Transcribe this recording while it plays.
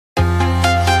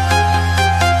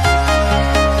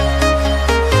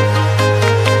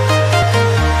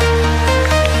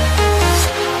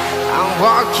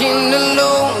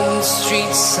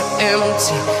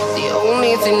empty. The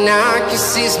only thing I can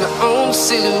see is my own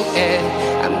silhouette.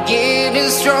 I'm getting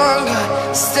stronger,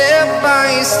 step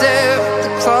by step. The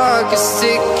clock is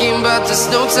ticking, but there's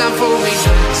no time for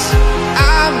regrets.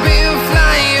 I've been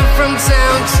flying from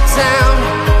town to town,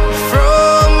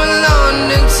 from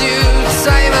London to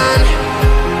Taiwan.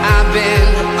 I've been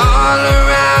all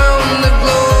around the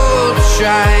globe,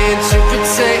 trying to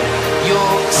protect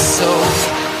your soul.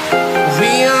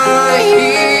 We are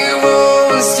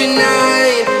heroes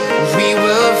tonight. We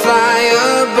will fly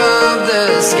above the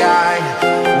sky.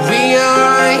 We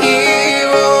are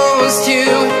heroes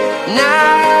tonight.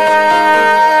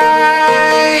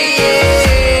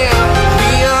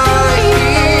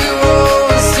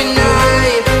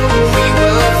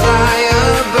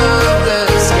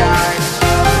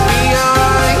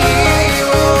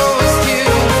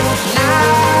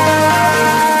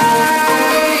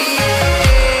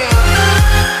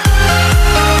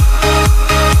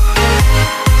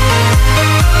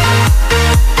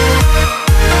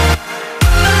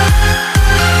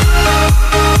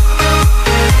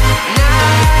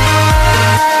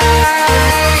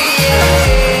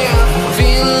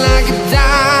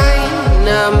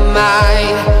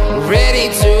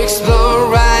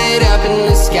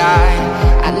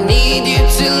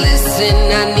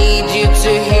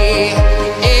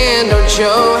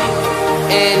 Show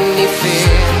any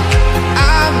fear.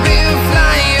 I've been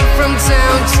flying from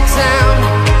town to town,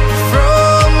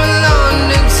 from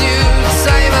London to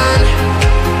Taiwan.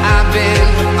 I've been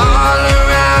all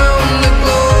around the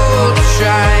globe,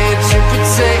 trying to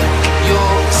protect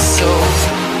your soul.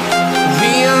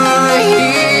 We are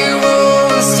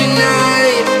heroes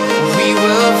tonight. We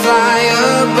will fly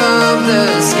above the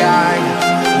sky.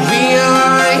 We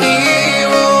are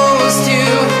heroes tonight.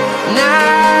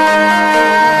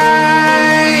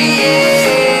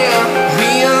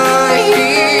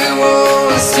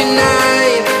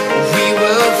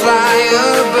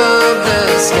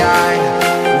 Sky.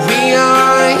 We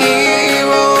are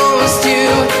heroes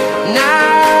tonight.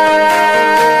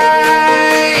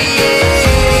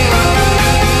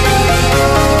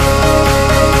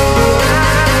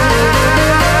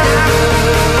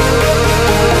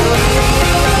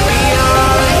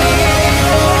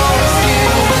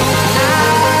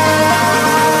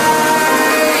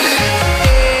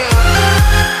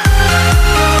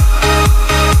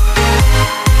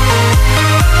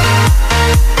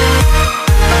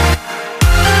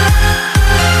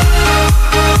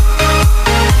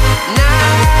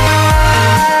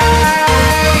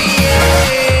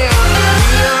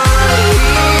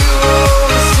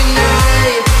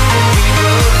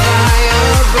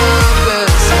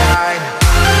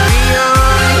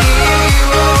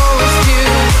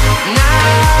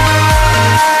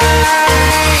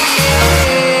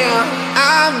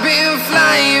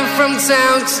 From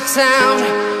town to town,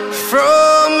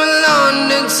 from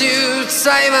London to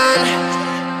Taiwan.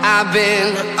 I've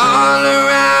been all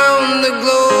around the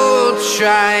globe,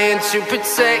 trying to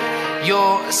protect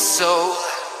your soul.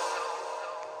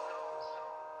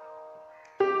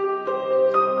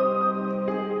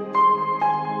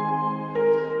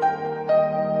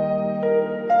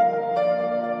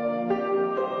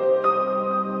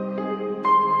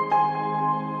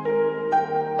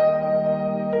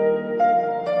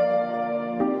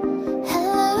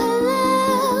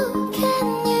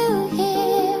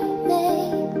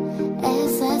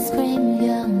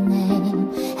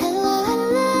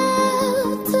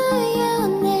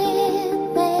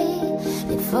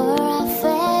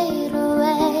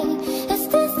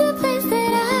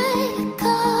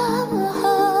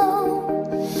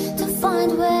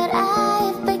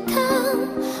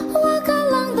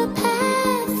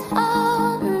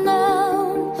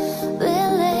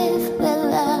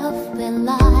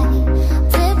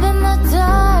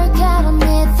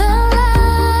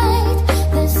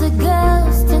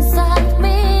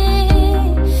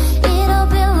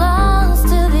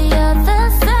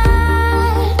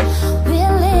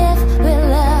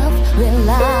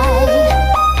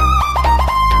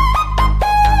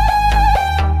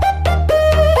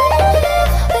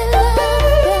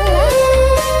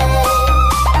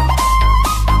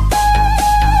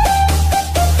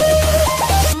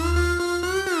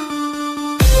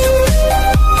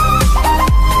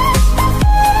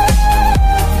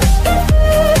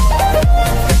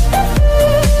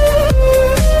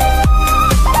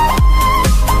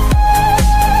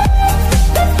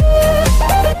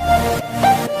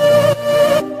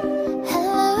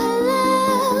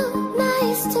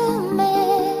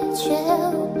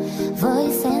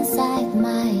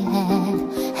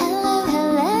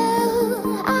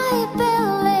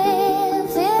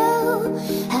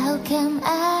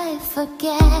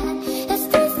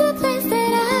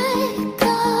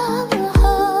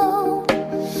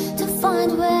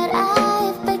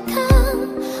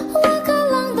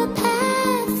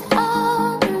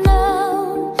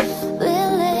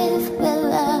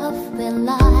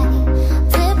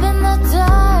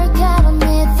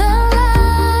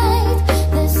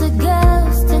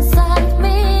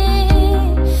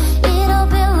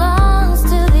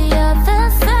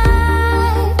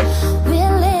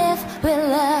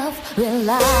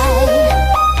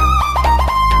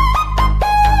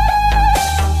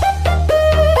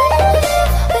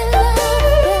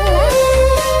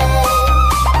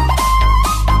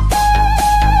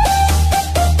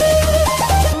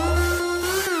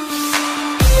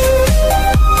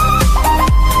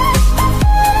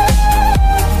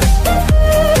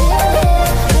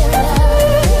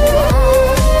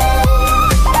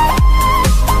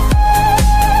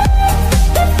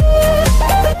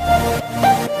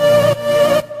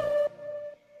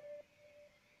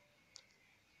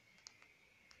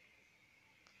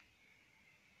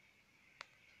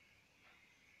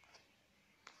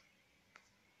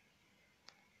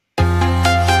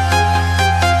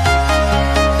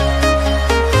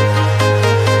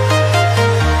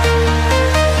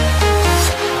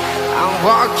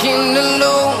 Walking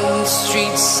alone, the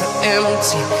streets are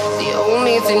empty. The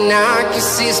only thing I can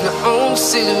see is my own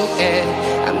silhouette.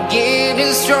 I'm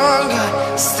getting stronger,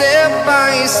 step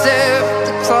by step.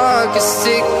 The clock is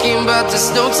ticking, but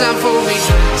there's no time for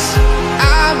regrets.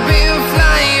 I've been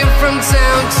flying from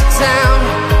town to town,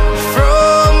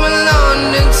 from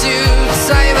London to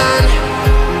Taiwan.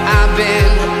 I've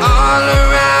been all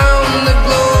around the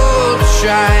globe,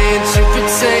 trying to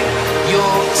protect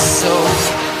your soul.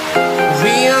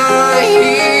 We are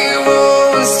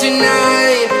heroes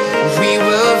tonight. We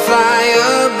will fly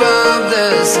above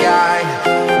the sky.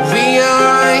 We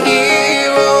are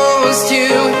heroes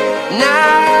tonight.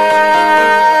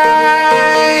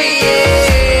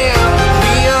 Yeah.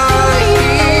 We are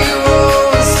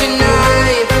heroes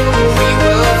tonight. We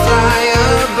will fly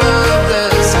above the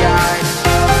sky.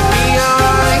 We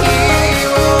are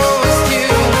heroes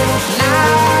tonight.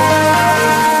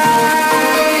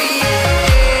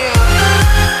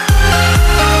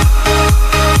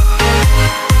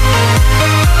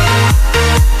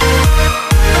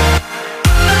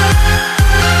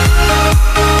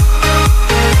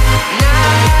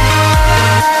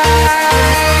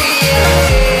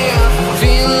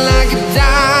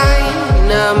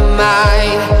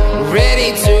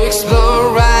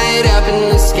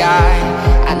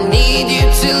 I need you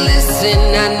to listen,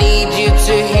 I need you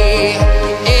to hear,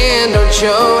 and don't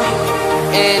show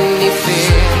any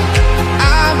fear.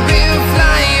 I've been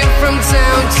flying from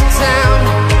town to town,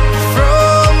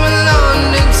 from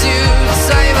London to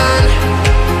Taiwan.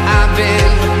 I've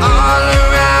been all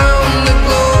around the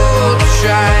globe,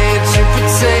 trying to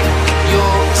protect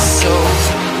your soul.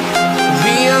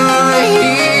 We are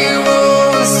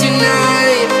heroes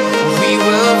tonight. We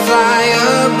will fly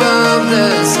above the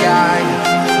sky.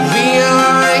 We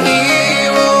are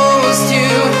heroes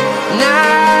tonight.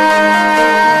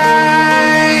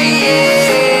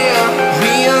 Yeah.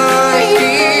 We are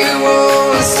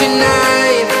heroes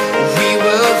tonight. We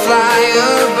will fly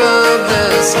above the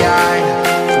sky.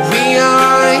 We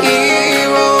are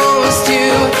heroes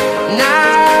tonight.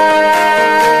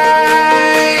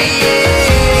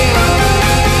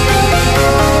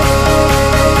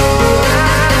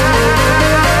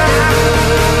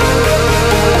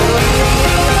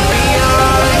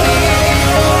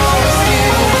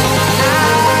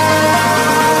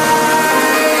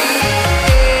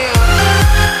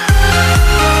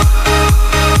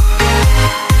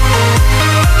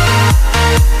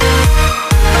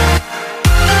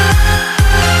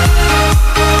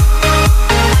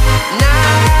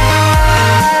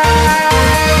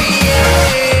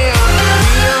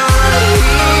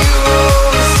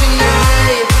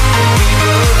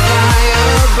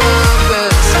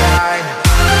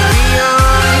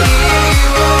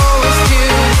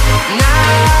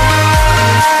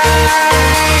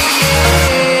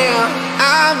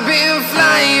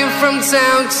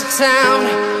 Town to town,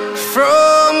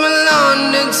 from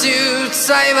London to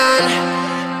Taiwan.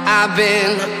 I've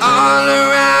been all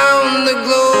around the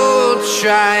globe,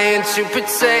 trying to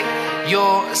protect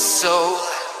your soul.